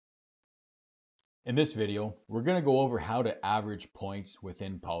In this video, we're going to go over how to average points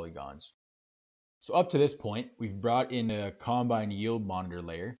within polygons. So up to this point, we've brought in a combine yield monitor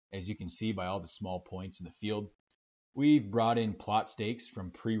layer, as you can see by all the small points in the field. We've brought in plot stakes from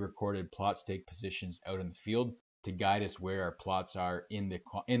pre-recorded plot stake positions out in the field to guide us where our plots are in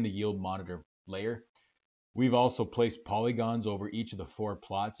the yield monitor layer. We've also placed polygons over each of the 4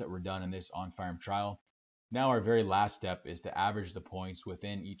 plots that were done in this on-farm trial. Now our very last step is to average the points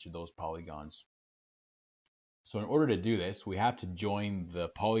within each of those polygons. So in order to do this, we have to join the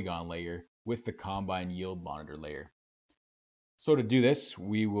polygon layer with the combine yield monitor layer. So to do this,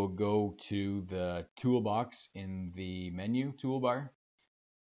 we will go to the toolbox in the menu toolbar,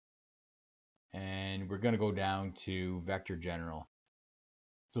 and we're going to go down to vector general.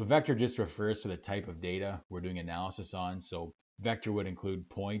 So vector just refers to the type of data we're doing analysis on. So vector would include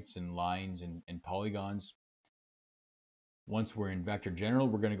points and lines and polygons. Once we're in vector general,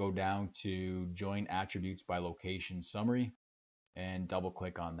 we're going to go down to join attributes by location summary and double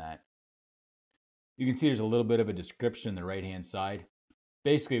click on that. You can see there's a little bit of a description on the right hand side.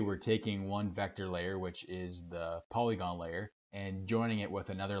 Basically, we're taking one vector layer, which is the polygon layer, and joining it with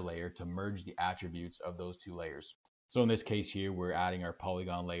another layer to merge the attributes of those 2 layers. So in this case here, we're adding our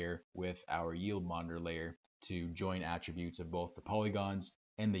polygon layer with our yield monitor layer to join attributes of both the polygons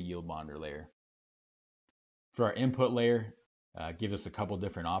and the yield monitor layer. For our input layer, gives us a couple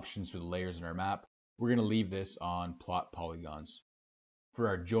different options for the layers in our map. We're going to leave this on plot polygons. For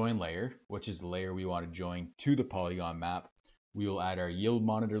our join layer, which is the layer we want to join to the polygon map, we will add our yield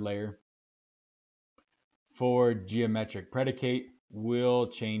monitor layer. For geometric predicate, we'll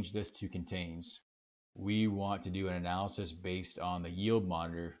change this to contains. We want to do an analysis based on the yield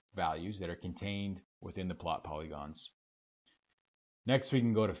monitor values that are contained within the plot polygons. Next, we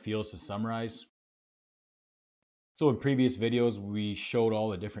can go to fields to summarize. So in previous videos, we showed all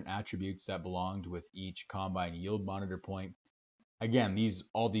the different attributes that belonged with each combine yield monitor point. Again,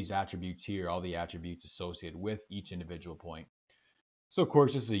 all these attributes here, all the attributes associated with each individual point. So of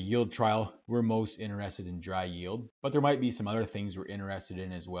course, this is a yield trial. We're most interested in dry yield, but there might be some other things we're interested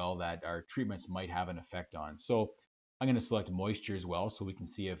in as well that our treatments might have an effect on. So I'm going to select moisture as well, so we can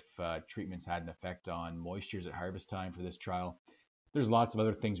see if treatments had an effect on moistures at harvest time for this trial. There's lots of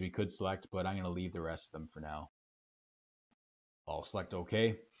other things we could select, but I'm going to leave the rest of them for now. I'll select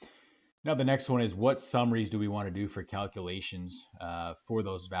OK. Now the next one is, what summaries do we want to do for calculations for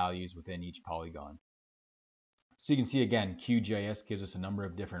those values within each polygon? So you can see again, QGIS gives us a number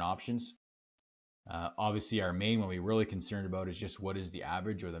of different options. Obviously our main one we're really concerned about is just what is the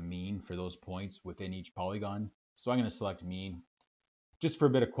average or the mean for those points within each polygon. So I'm going to select mean just for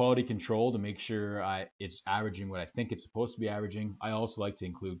a bit of quality control to make sure it's averaging what I think it's supposed to be averaging. I also like to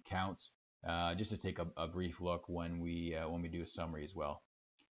include counts just to take a brief look when we do a summary as well.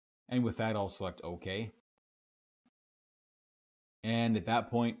 And with that, I'll select OK. And at that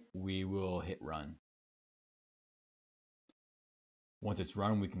point, we will hit run. Once it's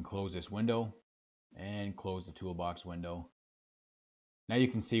run, we can close this window and close the toolbox window. Now you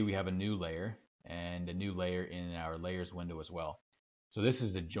can see we have a new layer and a new layer in our layers window as well. So this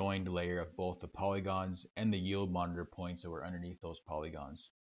is the joined layer of both the polygons and the yield monitor points that were underneath those polygons.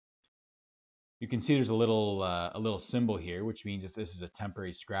 You can see there's a little symbol here, which means this is a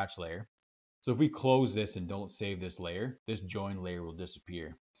temporary scratch layer. So if we close this and don't save this layer, this join layer will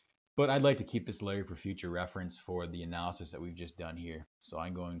disappear. But I'd like to keep this layer for future reference for the analysis that we've just done here. So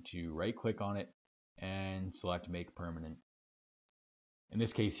I'm going to right click on it and select make permanent. In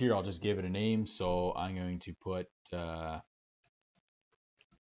this case here, I'll just give it a name. So I'm going to put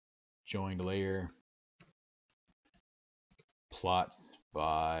joined layer plots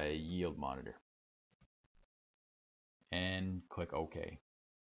by yield monitor and click OK.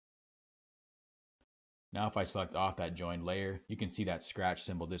 Now if I select off that joined layer, you can see that scratch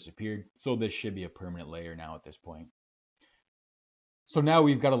symbol disappeared. So this should be a permanent layer now at this point. So now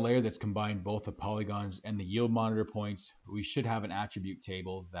we've got a layer that's combined both the polygons and the yield monitor points. We should have an attribute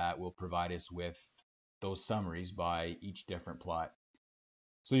table that will provide us with those summaries by each different plot.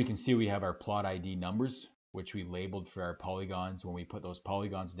 So you can see we have our plot ID numbers, which we labeled for our polygons when we put those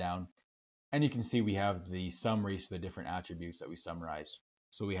polygons down. And you can see we have the summaries for the different attributes that we summarize.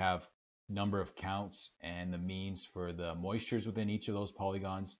 So we have number of counts and the means for the moistures within each of those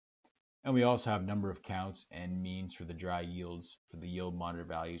polygons. And we also have number of counts and means for the dry yields for the yield monitor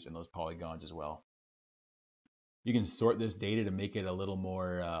values in those polygons as well. You can sort this data to make it a little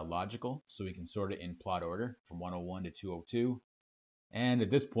more logical. So we can sort it in plot order from 101 to 202. And at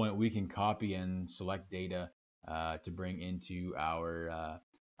this point, we can copy and select data to bring into our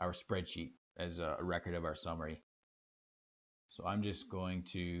spreadsheet as a record of our summary. So I'm just going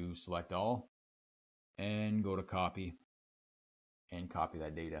to select all and go to copy and copy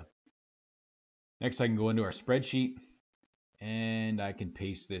that data. Next, I can go into our spreadsheet and I can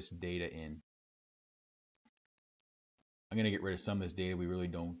paste this data in. I'm going to get rid of some of this data we really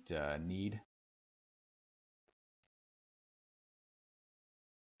don't need.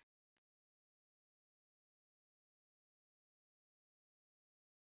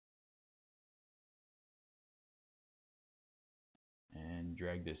 And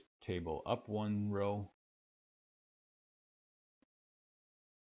drag this table up one row.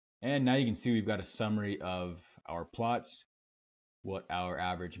 And now you can see we've got a summary of our plots, what our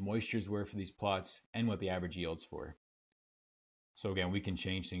average moistures were for these plots, and what the average yields for. So again, we can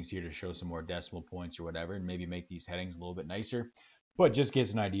change things here to show some more decimal points or whatever, and maybe make these headings a little bit nicer. But just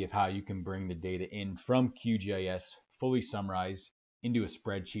gives an idea of how you can bring the data in from QGIS fully summarized into a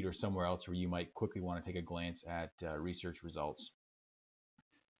spreadsheet or somewhere else where you might quickly want to take a glance at research results.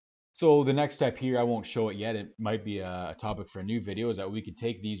 So the next step here, I won't show it yet. It might be a topic for a new video, is that we could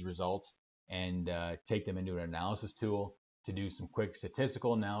take these results and take them into an analysis tool to do some quick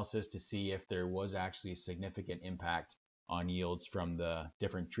statistical analysis to see if there was actually a significant impact on yields from the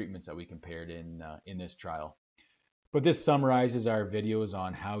different treatments that we compared in this trial. But this summarizes our videos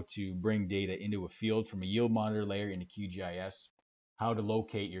on how to bring data into a field from a yield monitor layer into QGIS, how to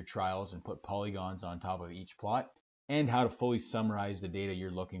locate your trials and put polygons on top of each plot, and how to fully summarize the data you're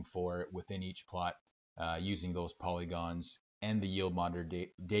looking for within each plot using those polygons and the yield monitor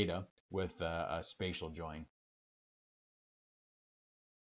data with a spatial join.